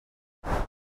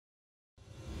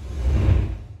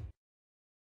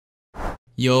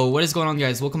Yo, what is going on,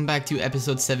 guys? Welcome back to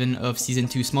episode 7 of season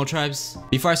 2 Small Tribes.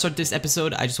 Before I start this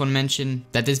episode, I just want to mention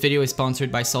that this video is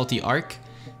sponsored by Salty ARK.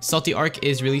 Salty ARK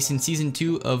is releasing season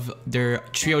 2 of their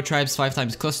Trio Tribes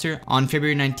 5x cluster on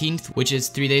February 19th, which is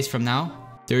 3 days from now.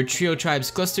 Their Trio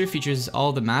Tribes cluster features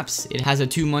all the maps. It has a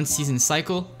 2-month season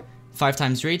cycle,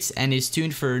 5x rates, and is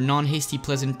tuned for non-hasty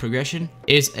pleasant progression.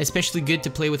 It is especially good to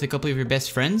play with a couple of your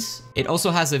best friends. It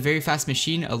also has a very fast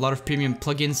machine, a lot of premium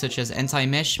plugins such as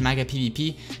anti-mesh, maga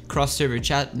PvP, cross-server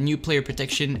chat, new player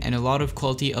protection, and a lot of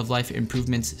quality of life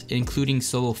improvements, including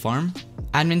solo farm.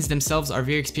 Admins themselves are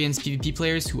very experienced PvP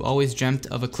players who always dreamt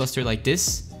of a cluster like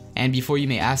this. And before you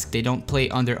may ask, they don't play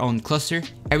on their own cluster.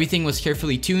 Everything was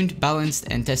carefully tuned, balanced,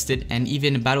 and tested, and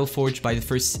even battle forged by the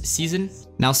first season.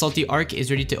 Now Salty ARK is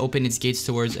ready to open its gates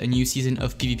towards a new season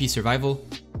of PvP survival.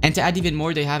 And to add even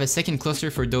more, they have a second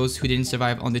cluster for those who didn't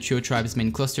survive on the Trio Tribes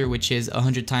main cluster, which is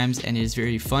 100 times and is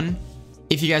very fun.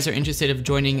 If you guys are interested in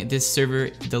joining this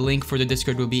server, the link for the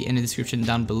Discord will be in the description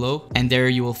down below. And there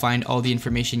you will find all the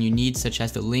information you need, such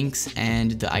as the links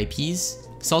and the IPs.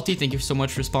 Salty, thank you so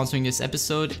much for sponsoring this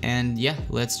episode, and yeah,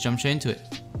 let's jump straight into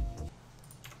it.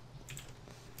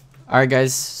 Alright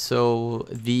guys, so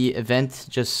the event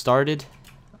just started,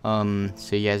 so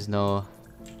you guys know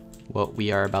what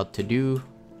we are about to do.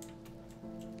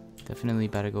 Definitely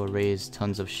about to go raise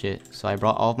tons of shit. So I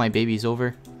brought all of my babies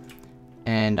over,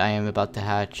 and I am about to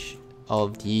hatch all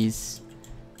of these,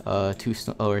 3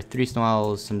 snow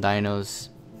owls, some dinos,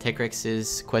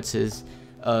 Techrexes, Quetzes.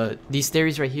 These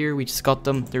theories right here, we just got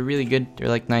them. They're really good. They're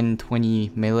like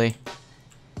 920 melee.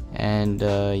 And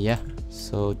yeah,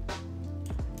 so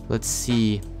let's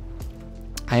see.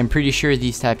 I am pretty sure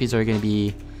these tappies are going to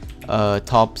be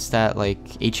top stat like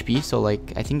HP. So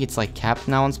like, I think it's like capped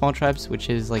now on small tribes, which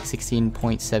is like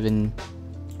 16.7k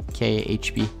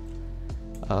HP.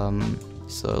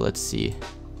 So let's see.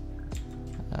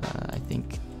 I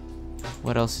think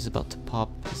what else is about to pop?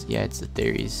 Yeah, it's the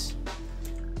theories.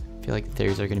 I feel like the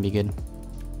theories are going to be good.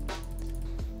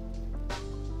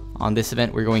 On this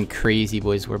event, we're going crazy,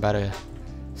 boys. We're about to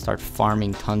start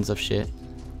farming tons of shit.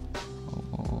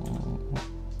 Oh.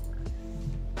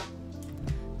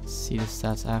 Let's see the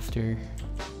stats after.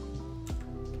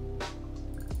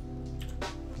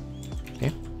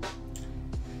 Okay.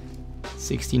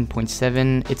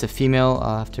 16.7. It's a female.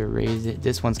 I'll have to raise it.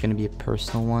 This one's going to be a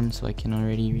personal one, so I can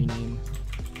already rename.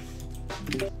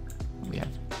 We have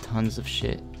tons of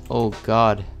shit. Oh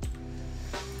god.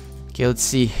 Okay, let's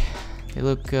see. They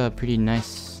look pretty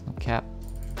nice. No cap.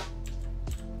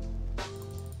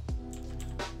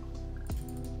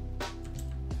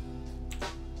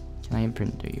 Can I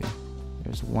imprint you?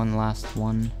 There's one last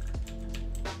one.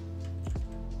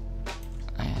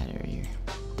 I had it right here.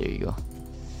 There you go.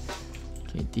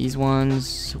 Okay, these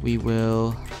ones we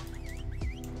will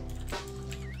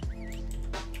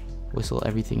whistle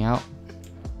everything out.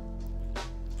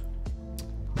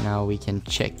 Now we can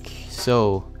check.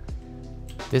 So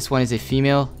this one is a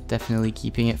female, definitely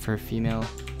keeping it for a female.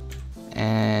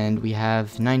 And we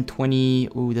have 920.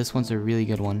 Ooh, this one's a really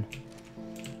good one.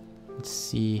 Let's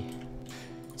see.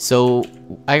 So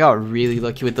I got really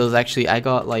lucky with those. Actually, I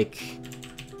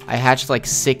hatched like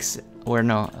 6 or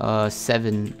no,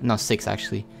 7, no 6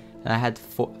 actually. And I had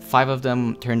 5 of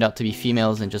them turned out to be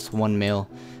females and just 1 male,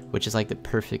 which is like the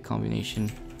perfect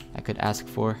combination I could ask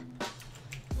for.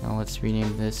 Now let's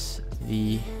rename this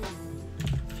the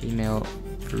female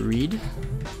breed.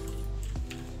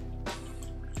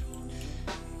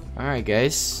 Alright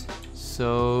guys,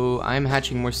 so I'm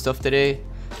hatching more stuff today.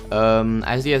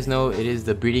 As you guys know, it is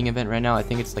the breeding event right now. I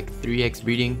think it's like 3x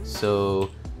breeding,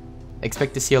 so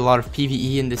expect to see a lot of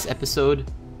PvE in this episode.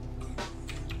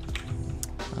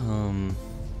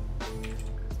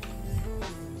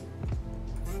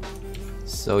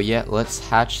 So yeah, let's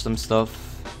hatch some stuff.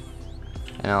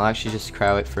 And I'll actually just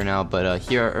crow it for now, but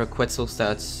here are our Quetzal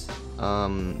stats.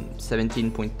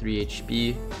 17.3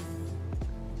 HP.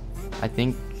 I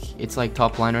think it's like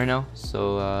top line right now,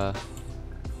 so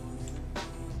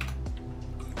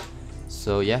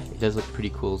yeah, it does look pretty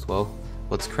cool as well.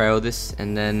 Let's cryo this,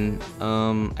 and then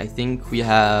I think we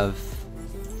have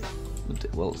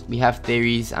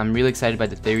theories. I'm really excited by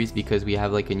the theories because we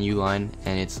have like a new line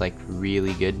and it's like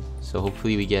really good. So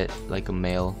hopefully we get like a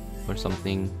male or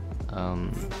something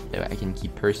that I can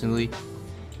keep personally.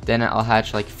 Then I'll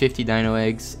hatch like 50 dino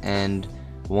eggs and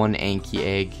 1 Anki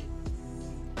egg.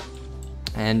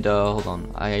 And hold on,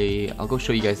 I'll go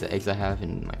show you guys the eggs I have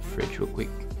in my fridge real quick.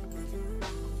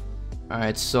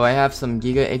 Alright, so I have some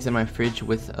Giga eggs in my fridge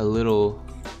with a little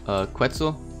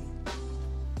Quetzal.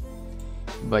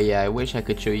 But yeah, I wish I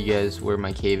could show you guys where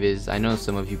my cave is. I know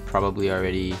some of you probably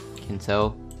already can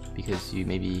tell. because you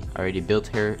maybe already built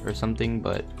her or something,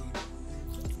 but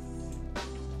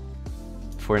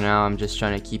for now I'm just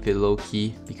trying to keep it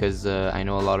low-key because I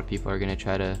know a lot of people are gonna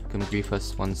try to come grief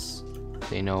us once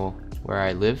they know where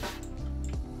I live.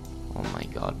 Oh my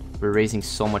god, we're raising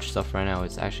so much stuff right now,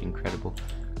 it's actually incredible.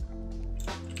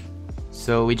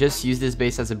 So we just use this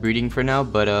base as a breeding for now,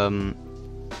 but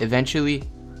eventually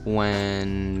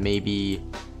when maybe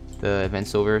the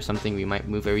event's over or something, we might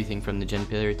move everything from the gen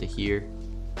pillar to here,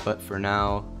 but for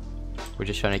now we're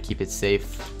just trying to keep it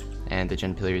safe, and the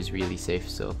gen pillar is really safe.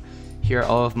 So here are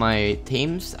all of my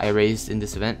tames I raised in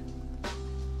this event.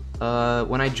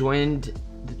 When I joined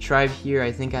the tribe here,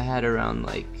 I think I had around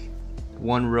like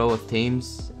 1 row of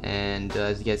tames, and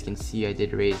as you guys can see, I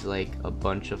did raise like a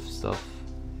bunch of stuff.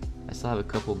 I still have a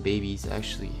couple babies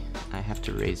actually. I have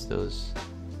to raise those.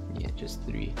 Yeah, just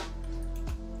 3.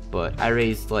 But I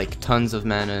raised like tons of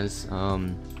manas.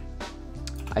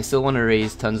 I still want to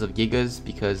raise tons of gigas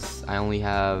because I only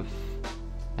have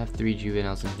 3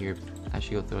 juveniles in here. I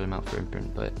should go throw them out for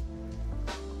imprint, but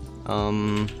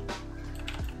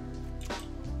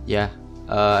yeah,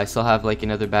 I still have like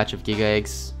another batch of giga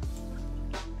eggs.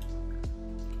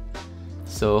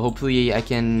 So hopefully I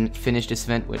can finish this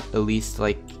event with at least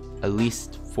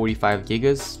 45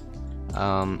 gigas.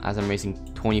 As I'm raising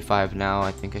 25 now,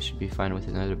 I think I should be fine with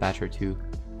another batch or 2.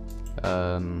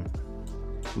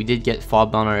 We did get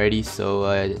fob bound already, so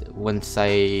once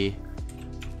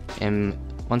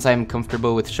I'm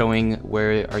comfortable with showing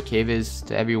where our cave is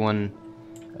to everyone,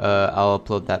 I'll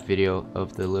upload that video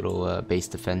of the little base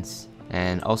defense,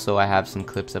 and also I have some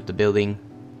clips of the building.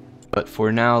 But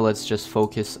for now, let's just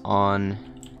focus on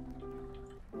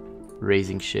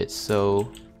raising shit.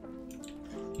 So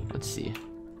let's see.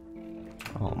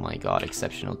 Oh my god,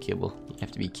 exceptional kibble. You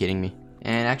have to be kidding me.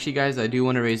 And actually guys, I do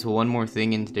want to raise one more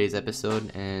thing in today's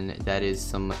episode, and that is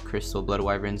some crystal blood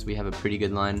wyverns. We have a pretty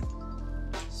good line.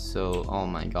 So, oh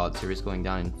my god, server's going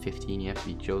down in 15, you have to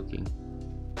be joking.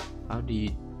 How do you...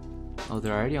 Oh,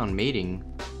 they're already on mating.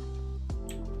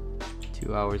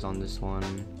 2 hours on this one,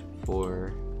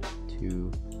 4,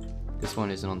 2. This one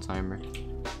isn't on timer.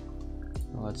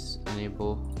 Let's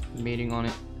enable mating on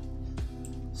it.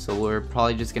 So we're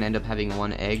probably just gonna end up having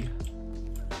 1 egg.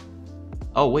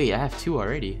 Oh wait, I have 2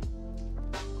 already.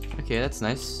 Okay, that's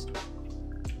nice.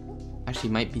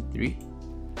 Actually, might be 3.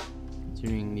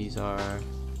 Considering these are...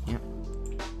 Yep.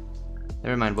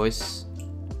 Never mind, boys.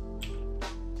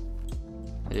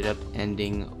 Ended up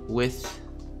ending with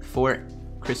 4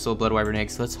 crystal blood wyvern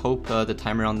eggs. Let's hope the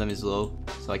timer on them is low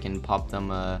so I can pop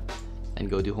them and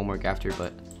go do homework after.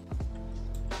 But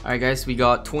alright guys, we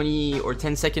got 20 or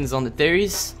 10 seconds on the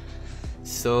theories,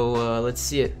 so let's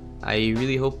see it. I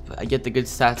really hope I get the good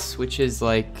stats, which is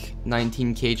like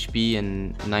 19 KHP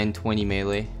and 920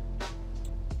 melee.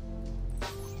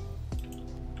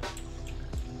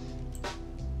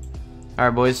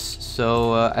 Alright boys,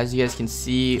 so as you guys can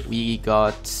see, we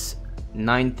got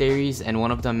 9 theories, and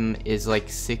one of them is like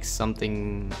 6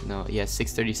 something, no, yeah,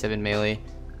 637 melee.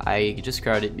 I just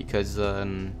crowded it because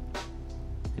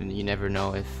you never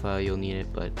know if you'll need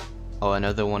it, but oh,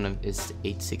 another one is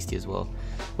 860 as well.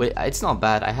 Wait, it's not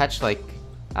bad. I hatched like,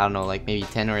 I don't know, like maybe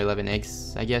 10 or 11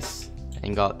 eggs, I guess,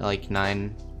 and got like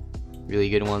 9 really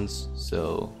good ones,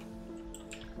 so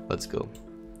let's go.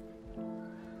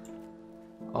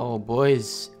 Oh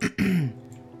boys,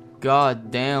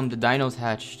 god damn, the dinos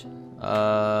hatched.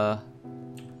 Oh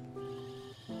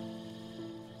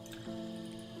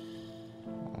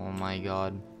my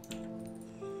god.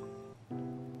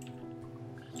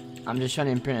 I'm just trying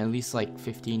to imprint at least like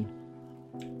 15.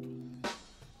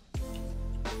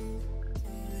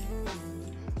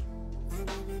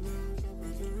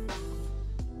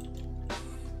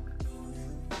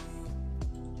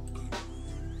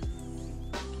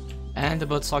 And the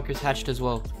bloodsuckers hatched as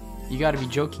well. You gotta be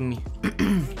joking me.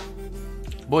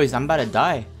 Boys, I'm about to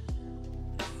die.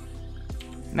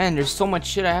 Man, there's so much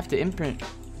shit I have to imprint.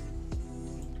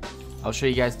 I'll show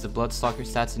you guys the Bloodstalker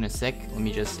stats in a sec. Let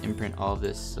me just imprint all of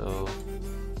this so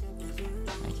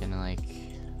I can like...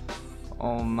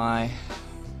 Oh my...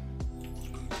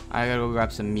 I gotta go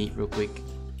grab some meat real quick.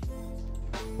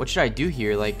 What should I do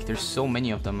here? Like, there's so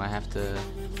many of them I have to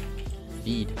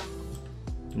feed.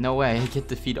 No way, I get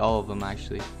to feed all of them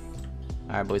actually.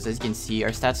 Alright boys, as you can see,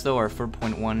 our stats though are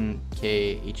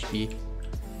 4.1k HP.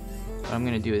 What I'm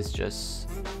gonna do is just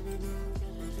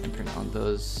imprint on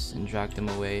those and drag them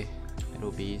away.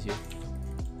 It'll be easier.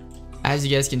 As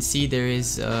you guys can see, there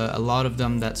is a lot of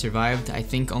them that survived. I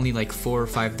think only like 4 or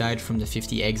 5 died from the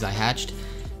 50 eggs I hatched.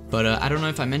 But I don't know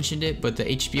if I mentioned it, but the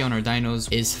HP on our dinos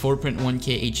is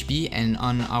 4.1k HP, and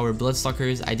on our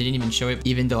Bloodstalkers, I didn't even show it,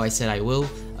 even though I said I will.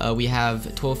 We have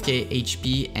 12k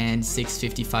HP and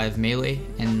 655 melee,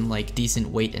 and like decent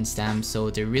weight and stam, so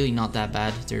they're really not that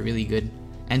bad, they're really good.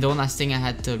 And the one last thing I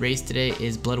had to raise today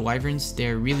is Blood Wyverns.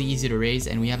 They're really easy to raise,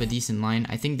 and we have a decent line.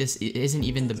 I think this isn't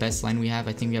even the best line we have.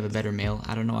 I think we have a better male.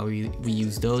 I don't know why we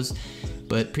use those,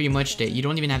 but pretty much you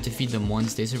don't even have to feed them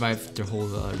once. They survive their whole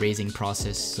raising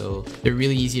process, so they're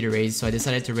really easy to raise. So I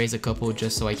decided to raise a couple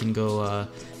just so I can go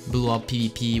blue up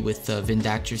PvP with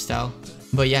Vindactor style.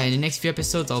 But yeah, in the next few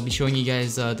episodes, I'll be showing you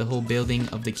guys the whole building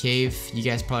of the cave. You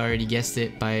guys probably already guessed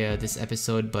it by this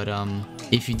episode, but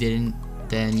if you didn't,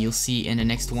 then you'll see in the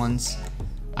next ones.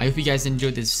 I hope you guys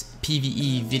enjoyed this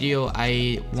PvE video.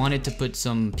 I wanted to put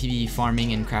some PvE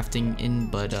farming and crafting in,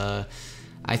 but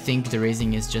I think the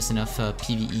raising is just enough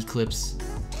PvE clips.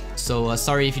 So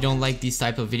sorry if you don't like these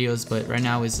type of videos, but right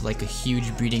now is like a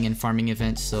huge breeding and farming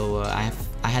event, so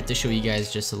I had to show you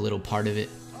guys just a little part of it.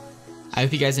 I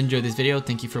hope you guys enjoyed this video.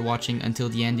 Thank you for watching until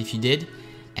the end if you did.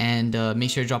 And make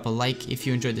sure to drop a like if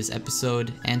you enjoyed this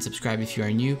episode, and subscribe if you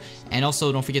are new. And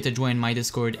also don't forget to join my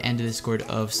Discord and the Discord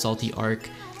of Salty ARK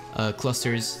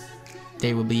clusters.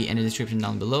 They will be in the description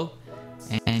down below.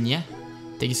 And yeah,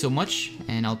 thank you so much,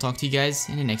 and I'll talk to you guys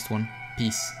in the next one.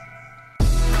 Peace.